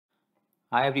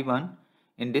Hi everyone.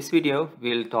 In this video,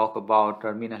 we'll talk about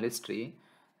terminal history.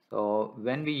 So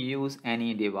when we use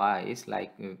any device,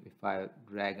 like if I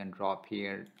drag and drop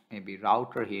here, maybe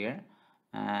router here,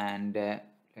 and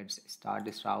let's start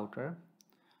this router.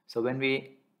 So when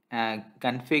we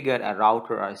configure a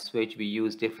router or a switch, we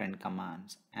use different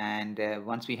commands. And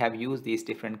once we have used these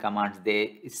different commands,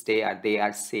 they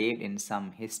are saved in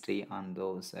some history on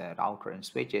those router and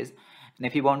switches. And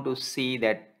if you want to see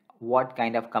that what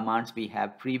kind of commands we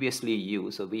have previously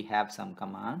used, so we have some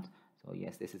commands. So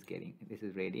yes, this is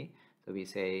ready. So we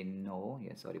say no.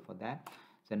 Yes, sorry for that.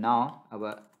 So now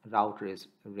our router is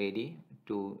ready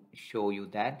to show you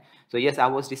that. So yes, I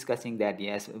was discussing that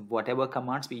yes, whatever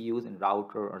commands we use in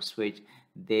router or switch,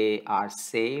 they are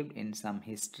saved in some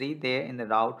history there in the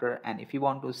router. And if you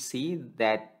want to see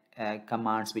that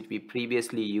commands which we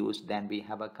previously used, then we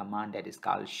have a command that is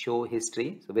called show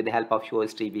history. So with the help of show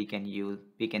history, we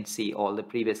can see all the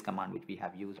previous command which we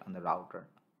have used on the router.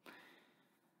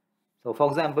 So for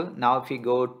example, now if we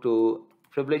go to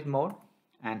privilege mode,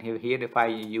 and here if I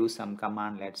use some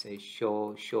command, let's say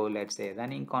show let's say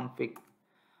running config,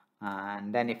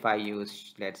 and then if I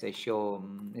use, let's say, show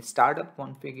startup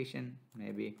configuration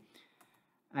maybe,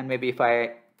 and maybe if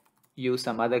I use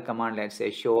some other command, let's say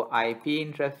show IP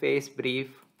interface brief.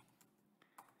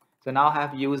 So now I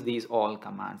have used these all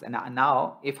commands, and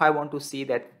now if I want to see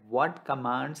that what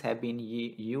commands have been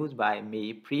used by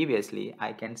me previously,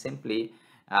 I can simply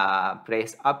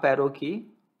press up arrow key.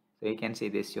 So you can see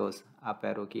this shows up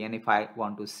arrow key, and if I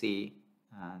want to see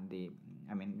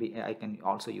I can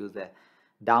also use the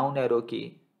down arrow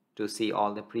key to see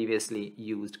all the previously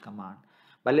used command.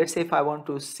 But let's say if I want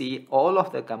to see all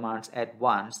of the commands at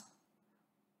once,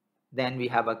 then we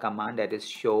have a command that is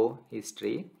show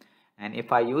history, and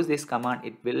if I use this command,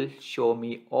 it will show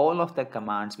me all of the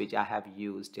commands which I have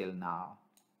used till now.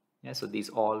 Yeah, so these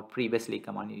all previously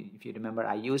command. If you remember,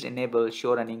 I used enable,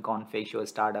 show running config, show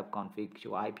startup config,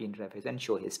 show IP interface, and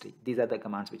show history. These are the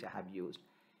commands which I have used.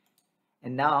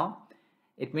 And now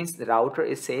it means the router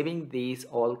is saving these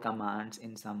all commands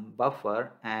in some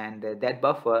buffer, and that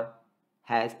buffer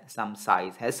has some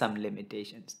size, has some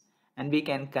limitations, and we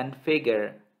can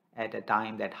configure at a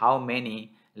time that how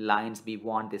many lines we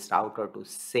want this router to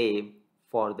save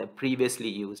for the previously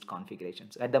used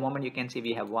configurations. At the moment you can see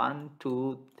we have 1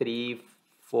 2 3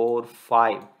 4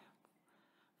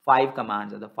 5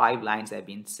 commands, or the 5 lines have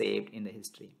been saved in the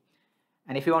history.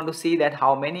 And if you want to see that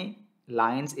how many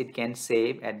lines it can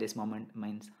save at this moment,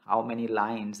 means how many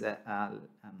lines are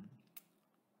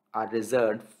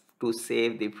reserved to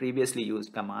save the previously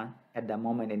used command at the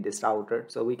moment in this router.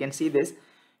 So we can see this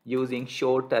using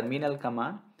show terminal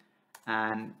command,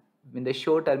 and in the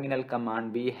show terminal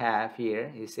command we have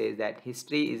here, it says that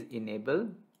history is enabled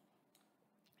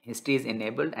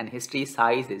and history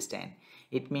size is 10.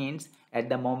 It means at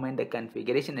the moment the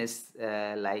configuration is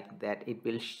like that, it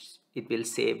will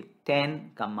save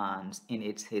 10 commands in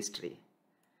its history.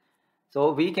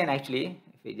 So we can actually,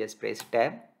 if we just press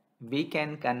tab, we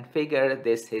can configure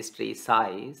this history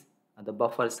size, the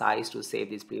buffer size, to save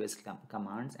these previous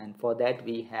commands. And for that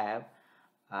we have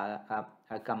a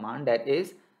command that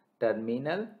is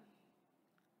terminal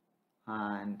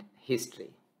and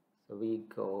history. So we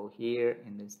go here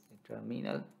in this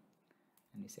terminal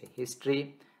and we say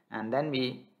history, and then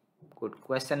we put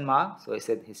question mark. So it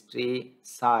said history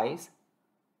size.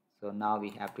 So now we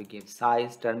have to give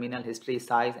size, terminal history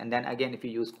size, and then again if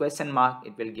you use question mark,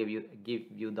 it will give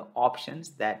you the options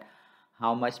that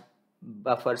how much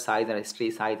buffer size or history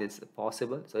size is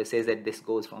possible. So it says that this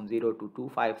goes from 0 to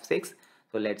 256.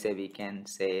 So let's say we can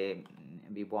say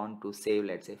we want to save,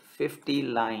 let's say, 50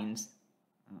 lines,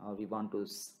 or we want to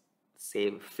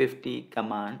save 50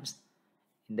 commands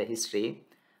in the history.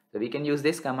 So we can use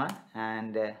this command,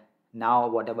 and now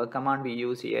whatever command we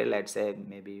use here, let's say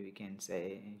maybe we can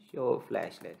say show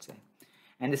flash, let's say,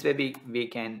 and this way we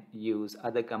can use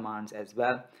other commands as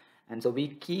well. And so we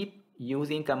keep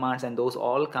using commands, and those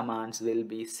all commands will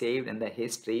be saved in the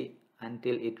history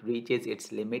until it reaches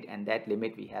its limit, and that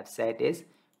limit we have set is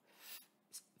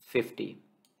 50.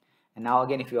 And now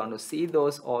again if you want to see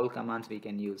those all commands, we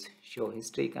can use show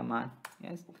history command.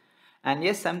 Yes, and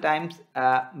yes, sometimes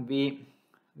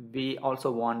we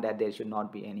also want that there should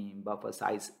not be any buffer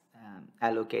size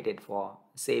allocated for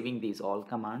saving these all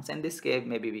commands. In this case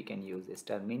maybe we can use this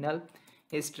terminal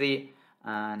history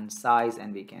and size,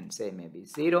 and we can say maybe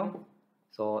 0.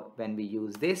 So when we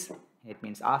use this, it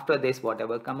means after this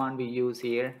whatever command we use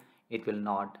here, it will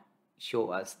not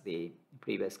show us the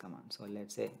previous command. So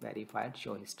let's say verified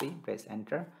show history, press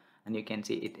enter, and you can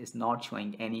see it is not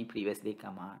showing any previously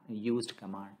used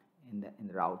command in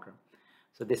the router.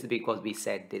 So this is because we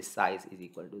set this size is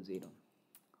equal to 0.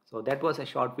 So that was a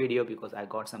short video because I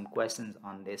got some questions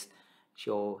on this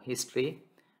show history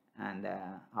and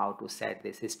how to set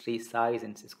this history size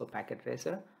in Cisco Packet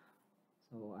Tracer.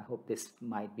 So I hope this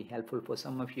might be helpful for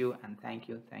some of you, and thank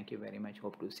you very much.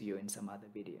 Hope to see you in some other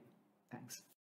video. Thanks.